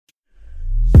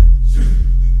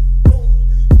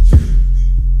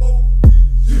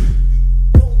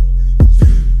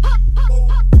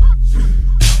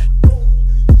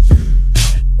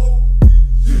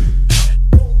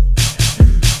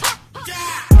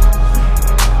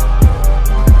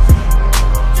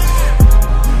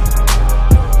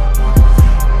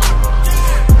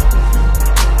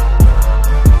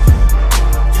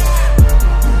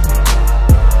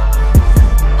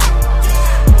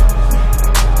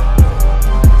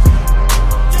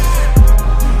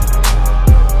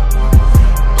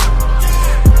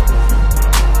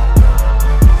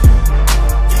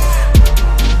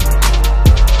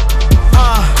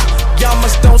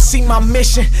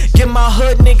mission, get my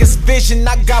hood niggas vision.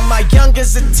 I got my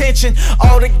youngest attention.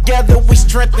 All together we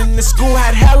strengthened. The school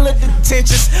had hella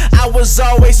detentions. I was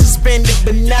always suspended,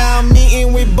 but now I'm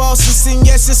meeting with bosses. And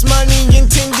yes, it's money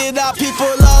intended. Our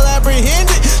people all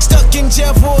apprehended, stuck in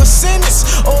jail for a sentence,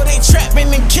 or they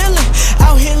trapping and killing.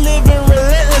 Out here living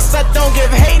relentless. I don't give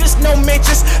haters no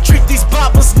mentions. Treat these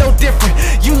boppers no different.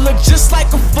 You look just like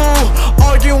a fool,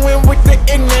 arguing with the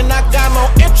ignorant. I got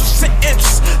more interest and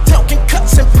interest, talking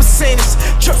cuts and percentage.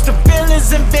 Trips to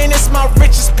villas and Venice, my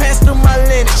riches pass through my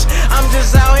lineage. I'm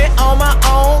just out here on my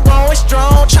own, growing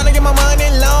strong, trying to get my money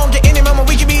long. Get any mama,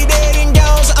 we can be dead and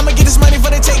gone. So I'ma get this money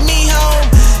before they take me home.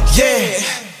 Yeah,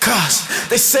 cause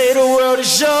they say the world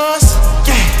is yours.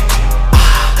 Yeah,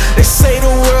 they say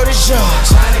the world is yours.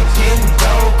 Trying to get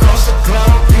dough across the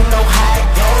globe, you know how it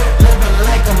goes. Living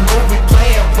like a movie,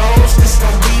 playing roles, this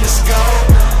gon' be the scope.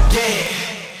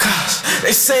 Yeah, cause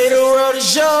they say the world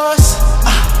is yours.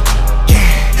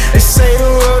 Yeah, they say the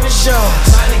world is yours.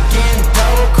 trying to get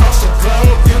dough across the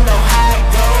globe, you know how it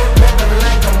goes. Living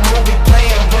like a movie,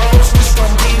 playing roles, this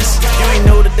gon' be the scope. You ain't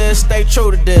new to this, stay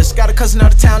true to this. Got a cousin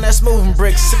out of town that's moving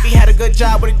bricks. If he had a good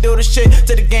job, would he do the shit?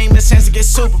 To the game in a sense to get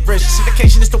super rich.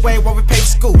 Syndication is the way while we pay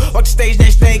for school. Walk the stage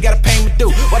next day, gotta pay me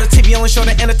due. While the TV only show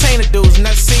the entertainer dudes. And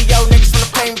that's CEO niggas from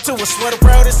the payment too. I swear the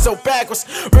world is so backwards.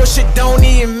 Real shit don't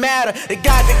even matter. They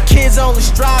got the kids only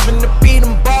striving to be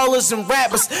them ballers and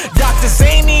rappers. Doctors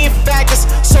ain't even factors.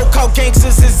 So-called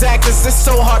gangsters is actors. It's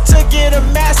so hard to get a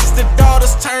master's. The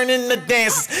daughters turning to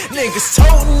dancers. Niggas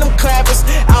toting them clappers.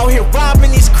 Out here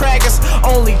robbing these crackers.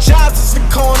 Only jobs is the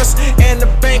corners, and the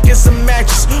bank is a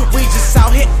mattress. We just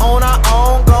out here on our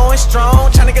own, going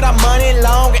strong, trying to get our money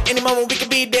long. At any moment we could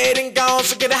be dead and gone.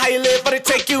 So get it how you live, but it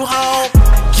take you home.